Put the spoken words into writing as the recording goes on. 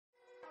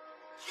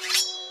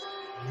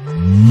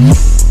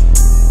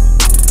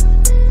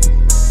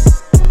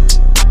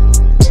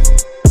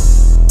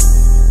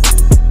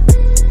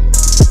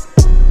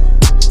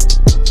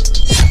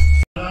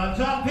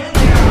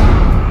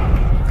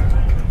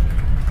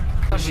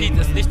Unterschied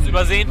ist nicht zu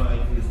übersehen.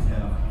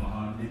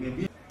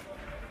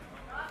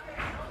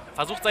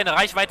 Versucht seine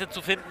Reichweite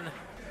zu finden.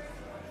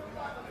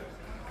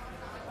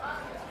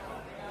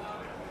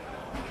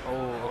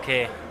 Oh,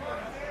 okay.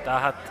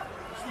 Da hat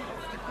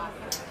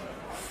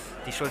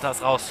die Schulter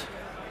ist raus.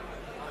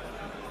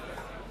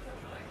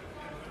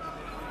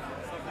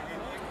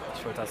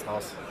 Die Schulter ist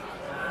raus.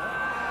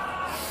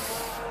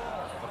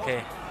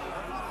 Okay.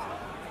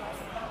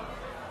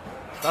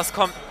 Das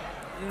kommt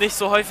nicht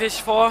so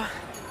häufig vor.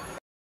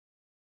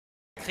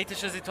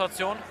 Kritische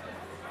Situation.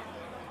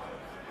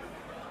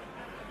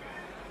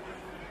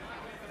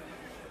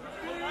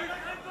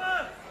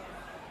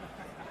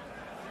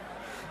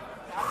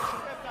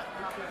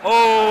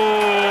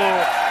 Oh,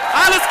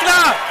 alles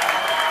klar.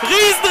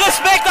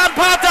 Riesenrespekt an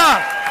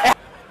Pater.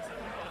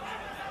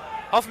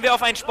 Hoffen wir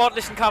auf einen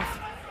sportlichen Kampf.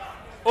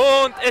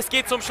 Und es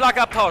geht zum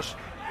Schlagabtausch.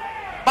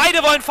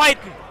 Beide wollen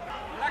fighten.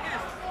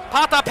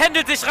 Pater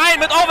pendelt sich rein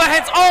mit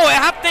Overhands. Oh,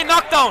 er hat den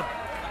Knockdown.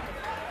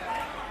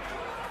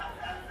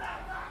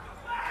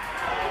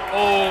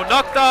 Oh,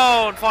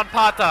 Knockdown von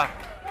Pater.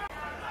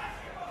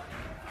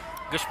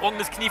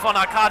 Gesprungenes Knie von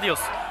Arkadius.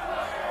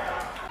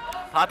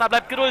 Pater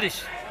bleibt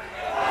geduldig.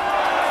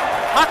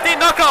 Hat den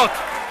Knockout.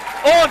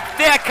 Und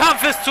der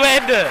Kampf ist zu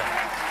Ende.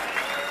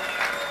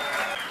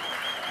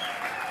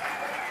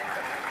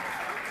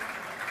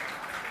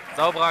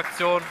 Saubere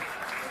Aktion.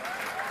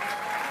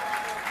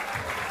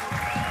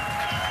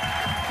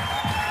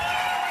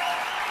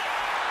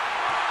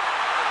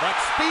 But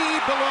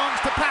speed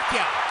belongs to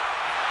Pacquiao.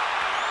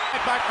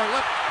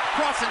 Left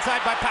cross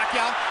inside by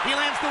Pacquiao. He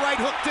lands the right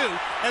hook too.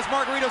 As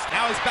Margarito's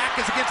now his back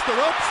is against the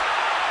ropes.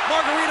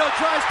 Margarito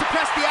tries to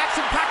press the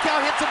action. Pacquiao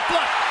hits him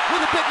flush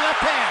with a big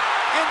left hand,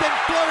 and then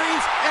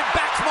flurries and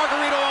backs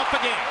Margarito off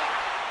again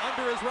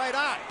under his right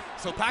eye.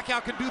 So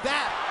Pacquiao can do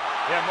that.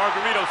 Yeah,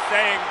 Margarito's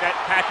saying that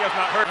Pacquiao's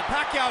not hurt. And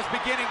Pacquiao's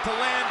beginning to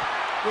land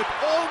with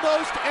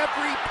almost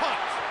every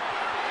punch.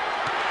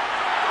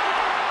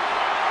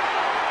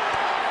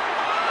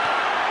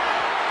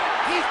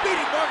 He's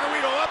beating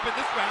Margarito up in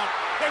this round.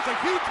 There's a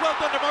huge welt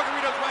under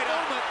Margarito's right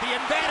arm. The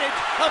advantage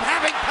of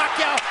having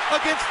Pacquiao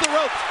against the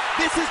ropes.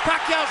 This is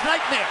Pacquiao's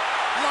nightmare.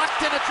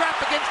 Locked in a trap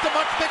against a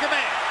much bigger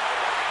man.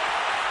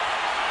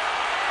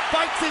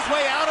 Fights his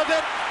way out of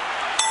it.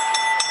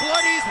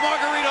 Bloodies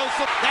Margarito.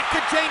 So that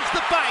could change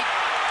the fight.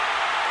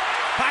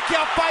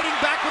 Pacquiao fighting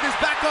back with his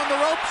back on the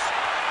ropes.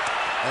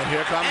 And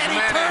here comes and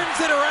he turns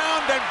it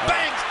around and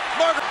bangs.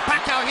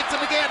 Pacquiao hits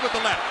him again with the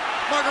left.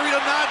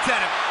 Margarito nods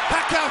at him.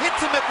 Pacquiao hits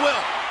him at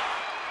will.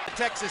 The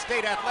Texas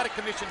State Athletic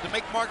Commission to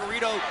make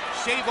Margarito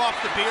shave off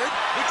the beard,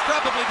 which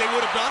probably they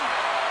would have done.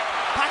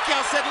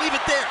 Pacquiao said, leave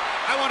it there.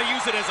 I want to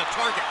use it as a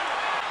target.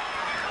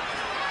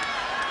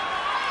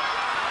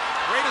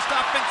 Greatest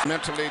offense.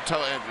 Mentally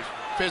and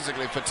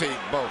physically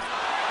fatigued both.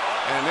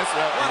 And this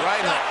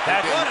right hook.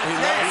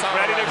 He's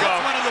ready to go.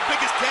 That's one of the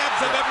biggest jabs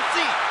I've ever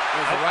seen.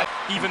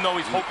 Even though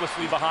he's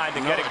hopelessly behind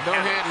and getting no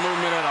head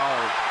movement at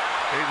all.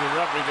 He's a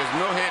referee, there's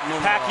no head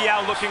movement.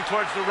 Pacquiao looking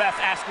towards the ref,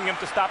 asking him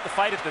to stop the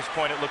fight at this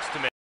point, it looks to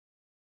me.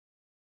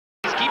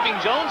 He's keeping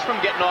Jones from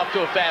getting off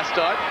to a fast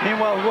start.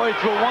 Meanwhile, Roy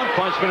threw one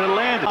punch, but it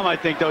landed. I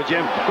think, though,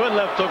 Jim. Good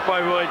left hook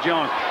by Roy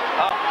Jones.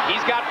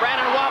 He's got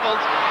Brandon wobbled.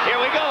 Here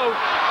we go.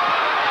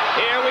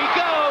 Here we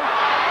go.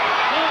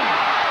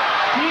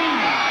 1, 2,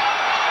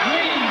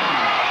 3,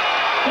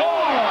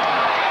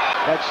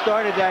 4. That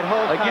started that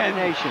whole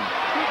combination.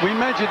 We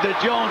mentioned that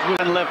Jones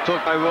was left hook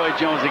by Roy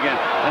Jones again.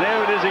 And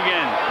there it is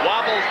again.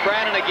 Wobbles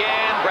Brandon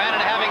again. Brandon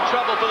having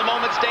trouble for the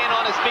moment, staying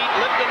on his feet.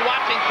 Lipton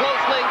watching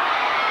closely.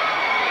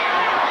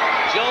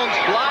 Jones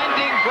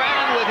blinding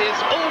Brandon with his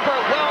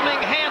overwhelming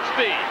hand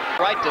speed.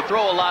 Right to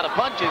throw a lot of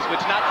punches,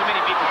 which not too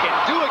many people can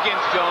do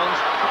against Jones.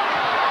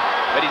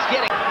 But he's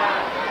getting...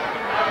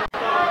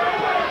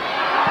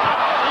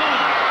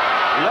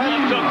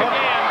 Left hook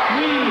again.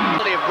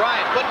 Of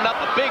Bryant putting up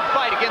a big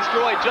fight against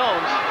Roy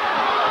Jones.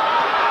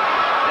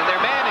 And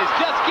their man is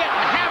just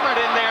getting hammered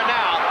in there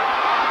now.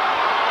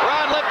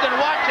 Ron Lipton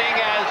watching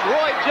as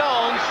Roy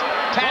Jones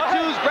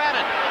tattoos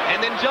Brandon.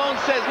 And then Jones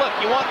says, look,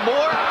 you want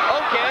more?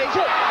 Okay.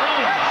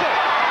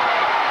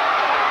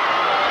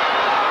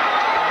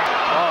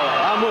 Oh,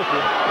 I'm with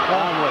you.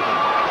 I'm with you.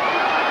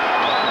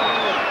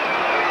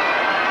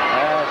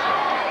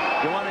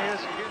 You want to hear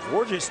this?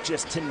 George is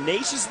just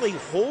tenaciously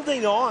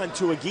holding on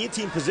to a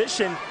guillotine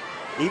position,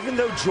 even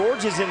though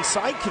George is in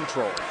side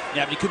control.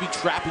 Yeah, but he could be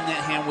trapping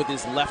that hand with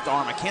his left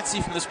arm. I can't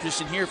see from this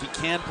position here if he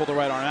can pull the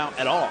right arm out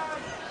at all.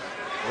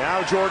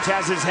 Now George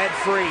has his head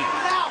free.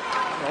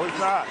 No, he's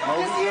not.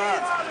 No, he's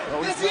not.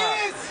 No, he's not.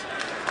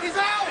 He's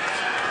out!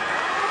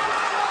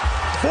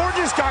 Ford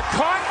just got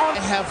caught on...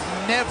 I have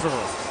never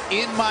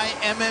in my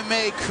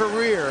MMA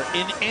career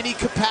in any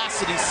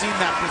capacity seen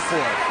that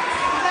before.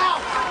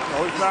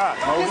 No, he's not.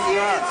 No, he's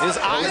not. His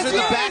eyes are in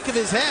the back of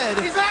his head.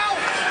 He's out!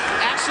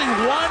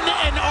 actually won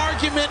an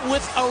argument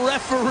with a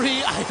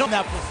referee. I don't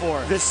know that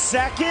before. The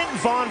second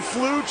Von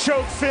Flue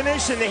choke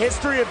finish in the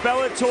history of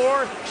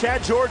Bellator.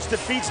 Chad George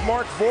defeats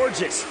Mark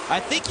Borges. I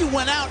think he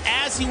went out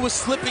as he was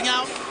slipping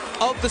out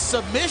of the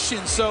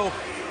submission. So,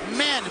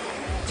 man,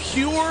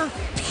 pure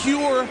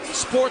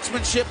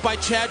sportsmanship by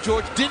Chad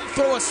George. Didn't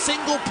throw a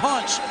single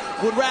punch.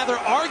 Would rather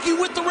argue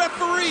with the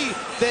referee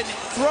than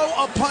throw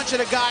a punch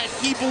at a guy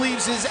he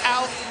believes is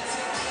out.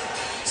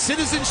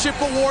 Citizenship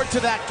award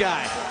to that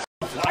guy.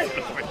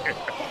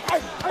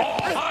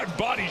 Hard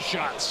body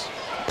shots.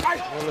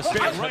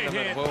 Big right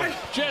hand,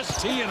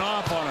 just teeing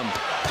off on him.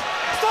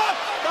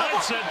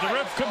 That's it. The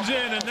ref comes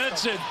in, and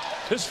that's it.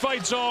 This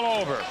fight's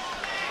all over.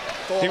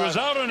 He was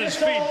out on his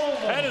feet.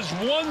 That is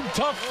one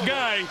tough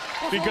guy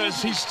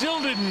because he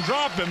still didn't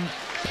drop him.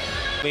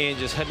 And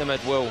just hit them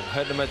at will.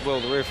 Hit them at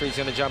will. The referee's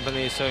going to jump in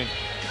there soon.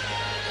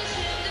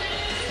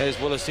 As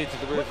Willis said to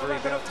the referee. With a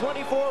record of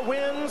 24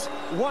 wins,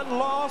 1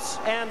 loss,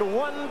 and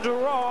 1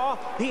 draw,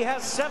 he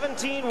has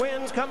 17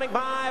 wins coming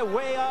by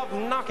way of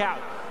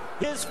knockout.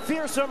 His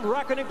fearsome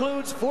record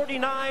includes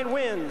 49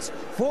 wins,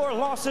 4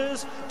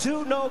 losses,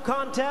 2 no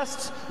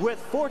contests,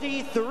 with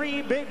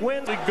 43 big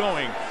wins.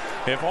 Going.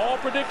 If all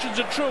predictions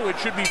are true, it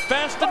should be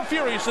fast and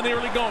furious in the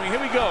early going.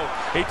 Here we go.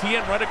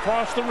 ATN right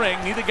across the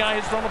ring. Neither guy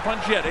has thrown a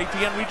punch yet.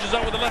 ATN reaches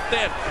out with the left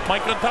hand.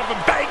 Mike on top of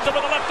him, bangs him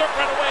with the left hook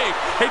right away.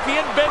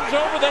 ATN bends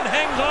over, then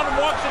hangs on and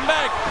walks him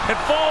back and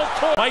falls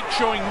toward. Mike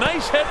showing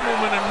nice head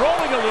movement and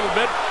rolling a little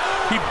bit.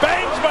 He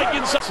bangs Mike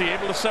inside. He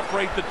able to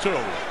separate the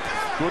two.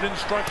 Good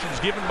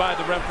instructions given by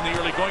the ref in the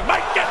early going.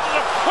 Mike gets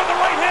it with the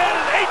right hand,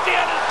 and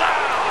ATN is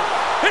down.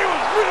 He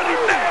was really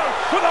nailed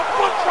with a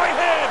butch right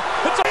hand.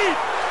 It's 8,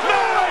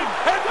 9,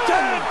 and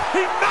 10.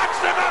 He knocks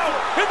him out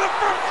in the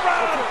first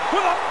round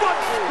with a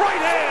butch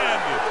right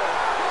hand.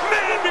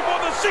 Man,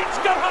 before the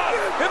seats got hot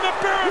in the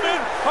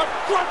pyramid, a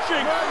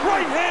crunching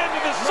right hand to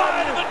the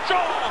side of the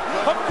jaw.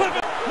 A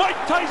pivot. Mike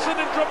Tyson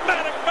in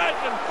dramatic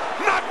fashion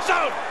knocks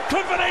out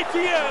Clifford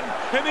ATN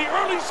in the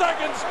early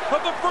seconds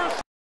of the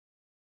first.